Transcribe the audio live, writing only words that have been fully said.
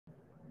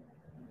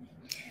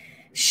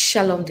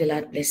Shalom, the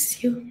Lord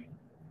bless you.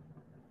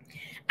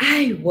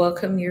 I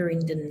welcome you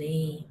in the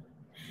name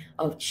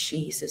of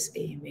Jesus.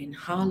 Amen.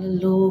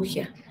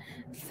 Hallelujah.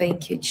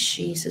 Thank you,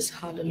 Jesus.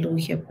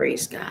 Hallelujah.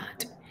 Praise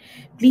God.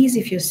 Please,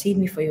 if you see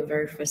me for your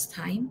very first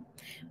time,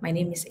 my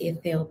name is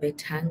Ethel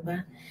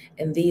Betangba,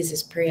 and this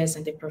is Prayers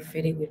and the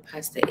Prophetic with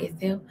Pastor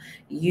Ethel.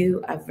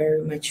 You are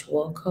very much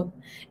welcome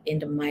in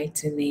the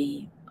mighty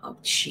name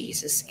of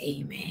Jesus.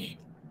 Amen.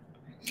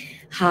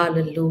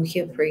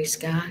 Hallelujah. Praise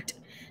God.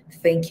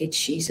 Thank you,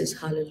 Jesus.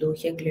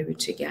 Hallelujah. Glory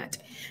to God.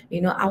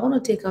 I want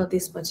to take out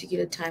this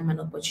particular time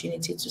and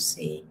opportunity to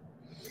say,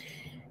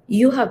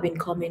 you have been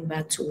coming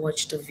back to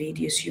watch the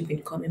videos, you've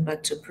been coming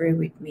back to pray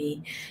with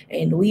me,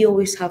 and we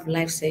always have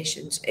live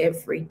sessions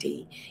every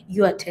day.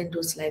 You attend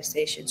those live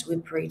sessions, we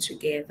pray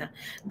together.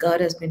 God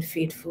has been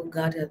faithful,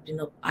 God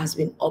has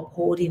been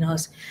upholding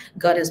us,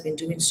 God has been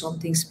doing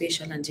something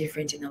special and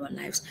different in our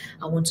lives.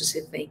 I want to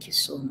say thank you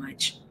so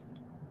much.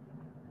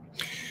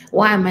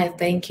 Why am I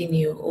thanking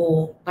you?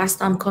 Oh,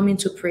 Pastor, I'm coming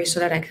to pray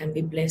so that I can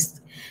be blessed.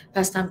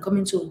 Pastor, I'm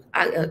coming to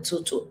add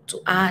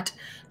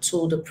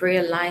to the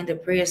prayer line, the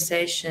prayer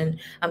session.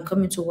 I'm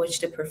coming to watch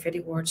the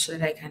prophetic word so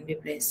that I can be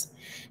blessed.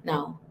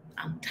 Now,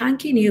 I'm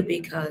thanking you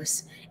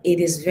because it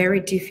is very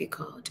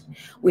difficult.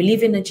 We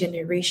live in a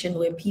generation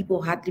where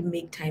people hardly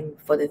make time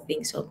for the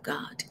things of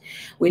God.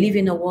 We live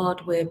in a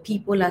world where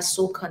people are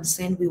so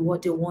concerned with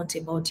what they want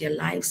about their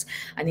lives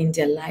and in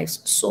their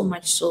lives, so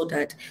much so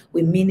that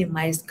we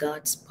minimize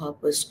God's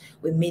purpose,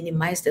 we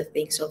minimize the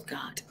things of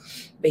God.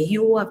 But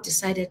you who have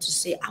decided to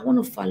say, I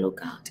want to follow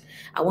God,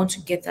 I want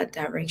to get that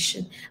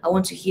direction, I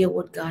want to hear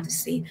what God is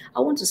saying,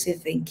 I want to say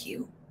thank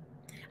you.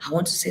 I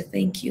want to say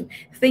thank you.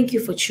 Thank you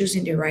for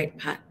choosing the right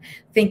path.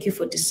 Thank you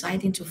for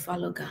deciding to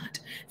follow God.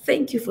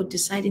 Thank you for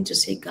deciding to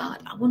say,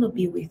 God, I want to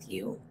be with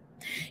you.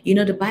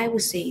 The Bible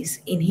says,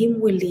 in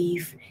him we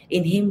live,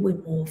 in him we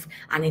move,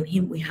 and in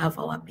him we have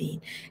our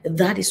being.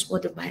 That is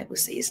what the Bible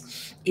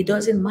says. It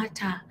doesn't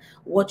matter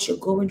what you're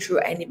going through,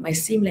 and it might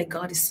seem like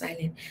God is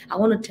silent. I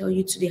want to tell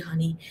you today,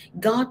 honey,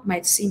 God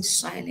might seem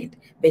silent,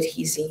 but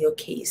he's in your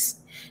case.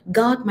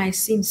 God might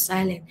seem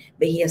silent,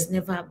 but he has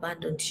never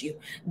abandoned you.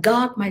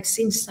 God might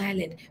seem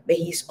silent, but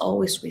he's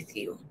always with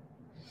you.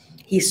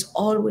 He's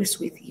always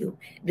with you.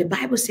 The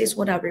Bible says,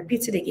 what I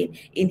repeat it again,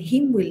 in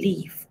him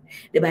we live.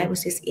 The Bible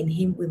says, in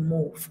him we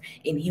move,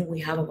 in him we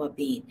have our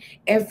being.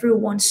 Every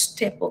one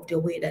step of the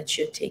way that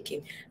you're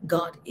taking,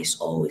 God is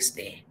always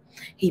there.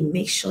 He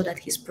makes sure that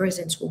his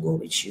presence will go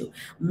with you.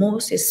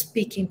 Moses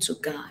speaking to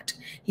God,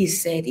 he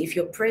said, if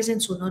your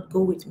presence will not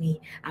go with me,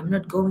 I'm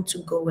not going to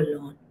go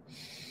alone.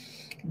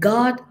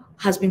 God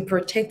has been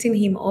protecting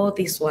him all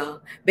this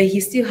while, but he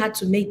still had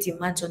to make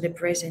demands on the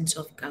presence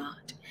of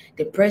God.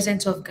 The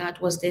presence of God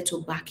was there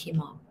to back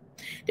him up.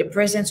 The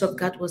presence of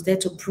God was there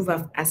to prove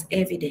as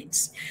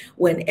evidence.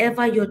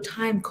 Whenever your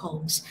time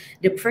comes,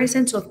 the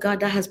presence of God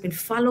that has been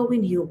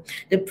following you,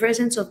 the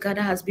presence of God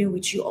that has been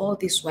with you all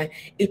this while,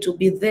 it will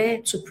be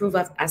there to prove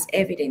as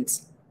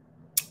evidence.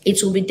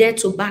 It will be there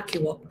to back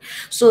you up.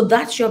 So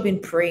that you've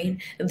been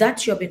praying,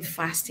 that you've been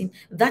fasting,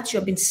 that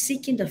you've been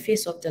seeking the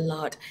face of the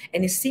Lord,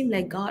 and it seems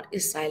like God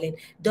is silent,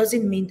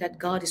 doesn't mean that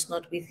God is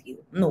not with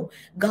you. No,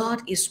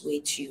 God is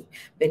with you.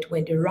 But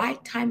when the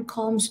right time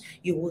comes,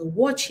 you will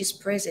watch his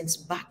presence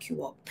back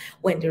you up.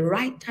 When the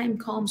right time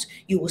comes,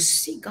 you will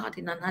see God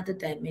in another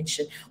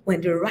dimension.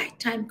 When the right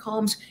time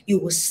comes, you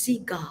will see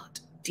God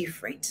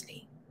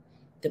differently.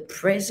 The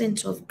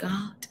presence of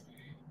God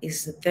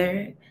is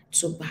there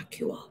to back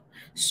you up.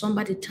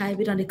 Somebody type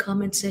it on the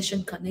comment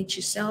section, connect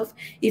yourself.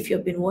 If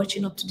you've been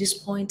watching up to this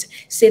point,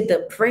 say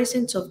the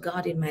presence of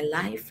God in my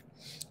life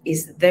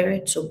is there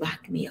to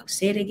back me up.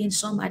 Say it again,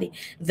 somebody.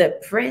 The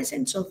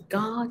presence of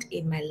God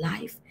in my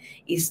life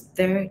is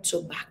there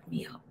to back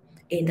me up.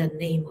 In the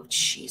name of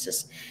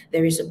Jesus,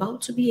 there is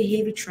about to be a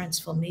heavy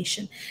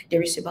transformation.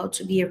 There is about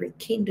to be a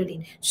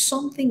rekindling.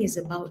 Something is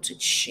about to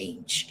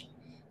change.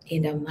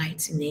 In the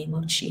mighty name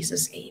of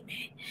Jesus,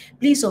 amen.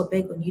 Please, I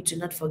beg on you, do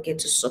not forget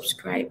to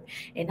subscribe.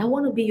 And I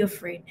want to be your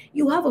friend.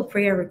 You have a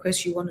prayer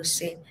request you want to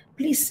send,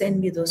 please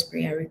send me those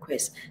prayer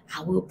requests.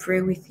 I will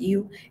pray with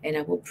you and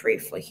I will pray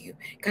for you.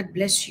 God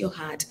bless your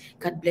heart.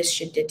 God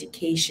bless your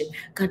dedication.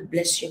 God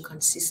bless your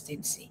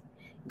consistency.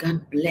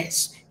 God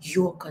bless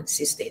your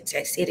consistency.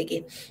 I say it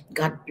again.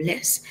 God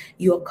bless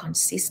your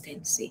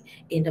consistency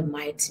in the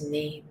mighty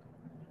name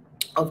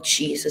of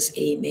Jesus.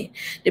 Amen.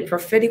 The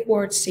prophetic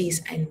word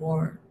says, and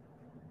more.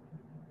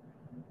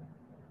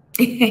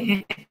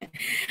 I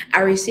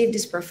received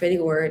this prophetic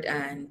word,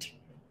 and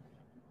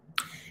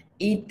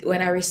it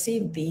when I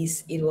received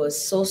this, it was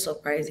so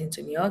surprising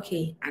to me.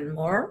 Okay, and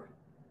more.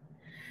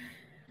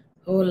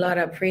 Oh Lord,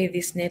 I pray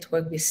this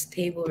network be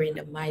stable in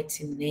the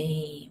mighty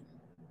name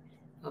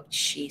of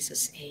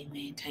Jesus.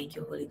 Amen. Thank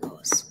you, Holy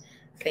Ghost.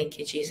 Thank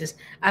you, Jesus.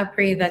 I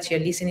pray that you're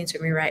listening to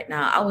me right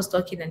now. I was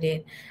talking and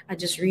then I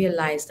just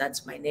realized that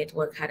my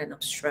network had an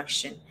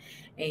obstruction.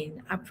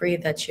 And I pray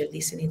that you're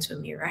listening to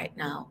me right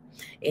now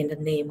in the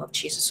name of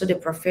Jesus. So the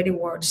prophetic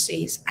word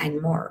says, and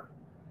more.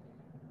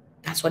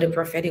 That's what the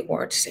prophetic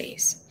word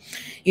says.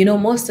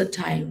 Most of the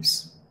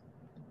times,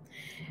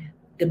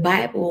 The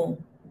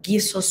Bible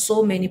gives us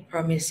so many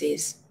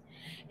promises,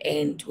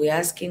 and we're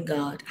asking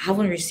God, I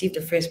haven't received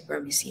the first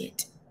promise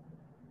yet.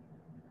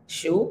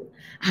 Sure,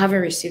 I haven't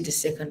received the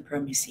second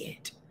promise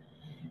yet.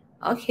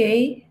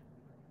 Okay,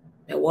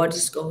 but what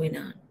is going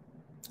on?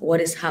 What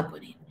is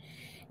happening?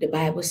 The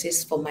Bible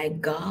says, for my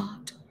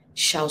God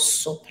shall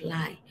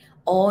supply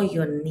all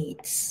your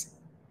needs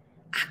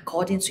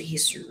according to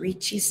his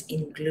riches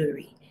in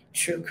glory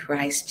through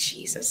Christ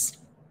Jesus.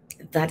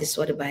 That is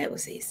what the Bible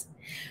says.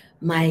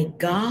 My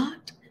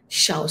God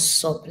shall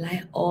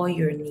supply all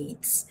your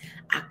needs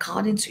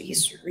according to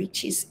his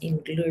riches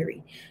in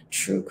glory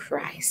through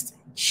Christ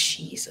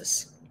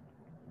Jesus.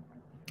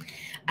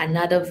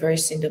 Another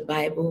verse in the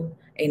Bible,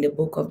 in the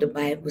book of the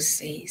Bible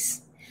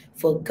says,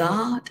 for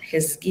God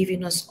has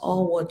given us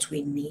all what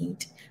we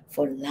need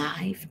for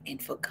life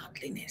and for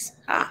godliness.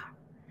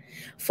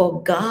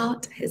 For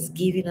God has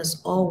given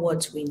us all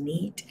what we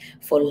need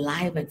for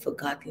life and for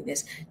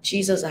godliness.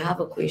 Jesus, I have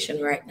a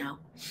question right now.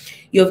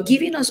 You have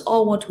given us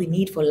all what we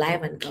need for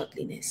life and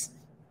godliness,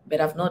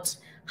 but I've not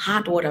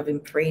had what I've been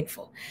praying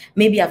for.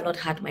 Maybe I've not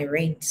had my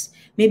rents.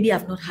 Maybe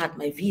I've not had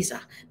my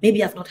visa.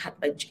 Maybe I've not had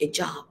a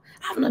job.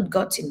 I've not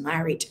gotten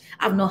married.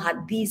 I've not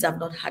had this. I've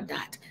not had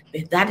that.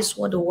 But that is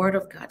what the word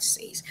of God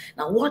says.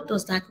 Now, what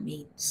does that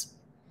mean?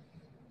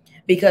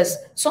 Because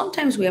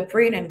sometimes we are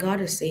praying and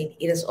God is saying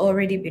it has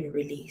already been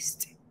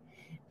released.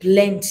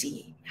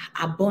 Plenty,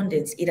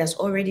 abundance, it has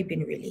already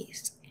been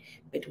released.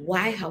 But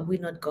why have we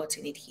not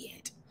gotten it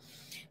yet?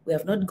 We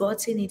have not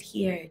gotten it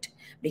yet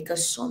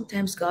because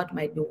sometimes God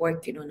might be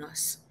working on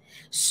us.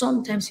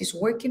 Sometimes he's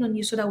working on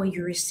you so that when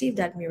you receive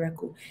that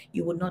miracle,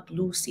 you will not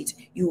lose it.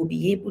 You will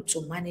be able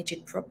to manage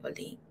it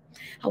properly.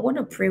 I want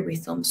to pray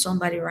with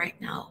somebody right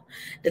now.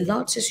 The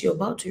Lord says you're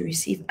about to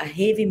receive a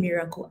heavy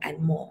miracle and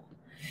more.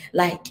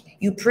 Like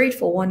you prayed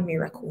for one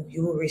miracle,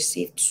 you will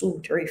receive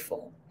 2, 3,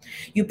 4.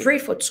 You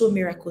prayed for 2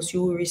 miracles,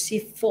 you will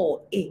receive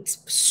 4, 8,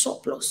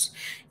 surplus.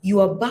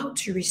 You are about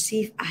to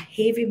receive a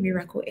heavy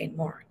miracle and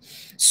more.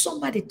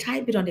 Somebody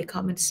type it on the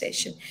comment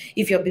section.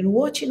 If you've been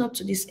watching up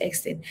to this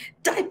extent,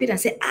 type it and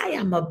say, I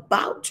am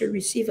about to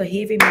receive a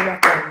heavy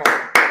miracle and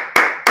more.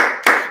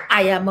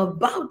 I am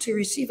about to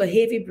receive a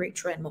heavy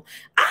breakthrough and more.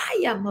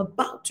 I am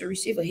about to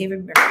receive a heavy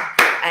miracle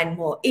and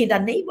more. In the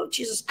name of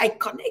Jesus, I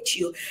connect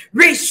you.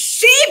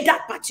 Receive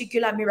that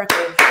particular miracle.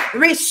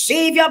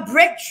 Receive your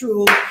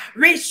breakthrough.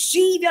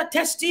 Receive your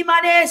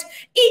testimonies.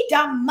 In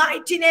the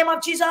mighty name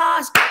of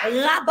Jesus.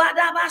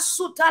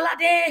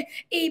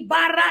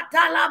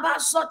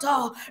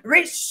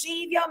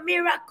 Receive your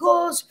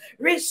miracles.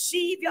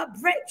 Receive your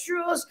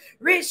breakthroughs.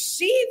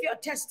 Receive your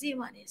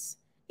testimonies.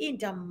 In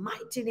the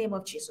mighty name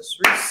of Jesus,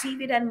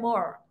 receive it and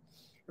more.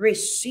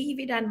 Receive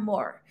it and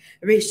more.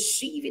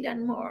 Receive it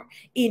and more.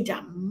 In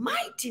the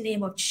mighty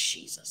name of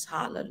Jesus.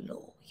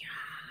 Hallelujah.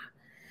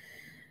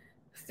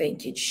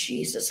 Thank you,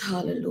 Jesus.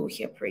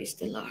 Hallelujah. Praise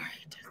the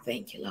Lord.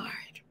 Thank you,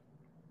 Lord.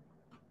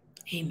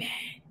 Amen.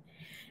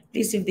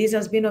 Please, if this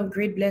has been of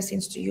great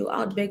blessings to you, I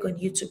would beg on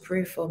you to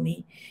pray for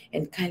me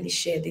and kindly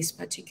share this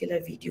particular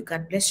video.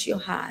 God bless your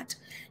heart.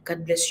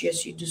 God bless you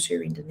as you do so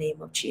in the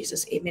name of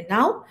Jesus. Amen.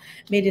 Now,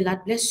 may the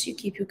Lord bless you,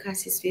 keep you,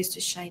 cast his face to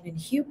shine on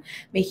you.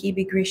 May he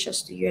be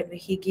gracious to you and may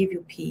he give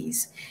you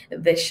peace.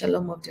 The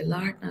shalom of the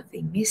Lord,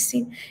 nothing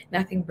missing,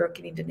 nothing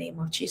broken in the name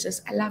of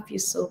Jesus. I love you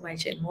so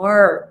much and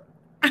more.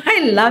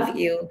 I love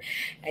you.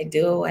 I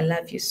do. I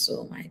love you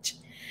so much.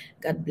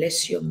 God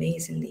bless you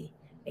amazingly.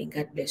 And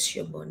God bless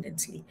you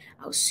abundantly.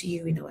 I'll see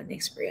you in our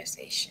next prayer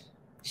session.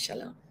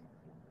 Shalom.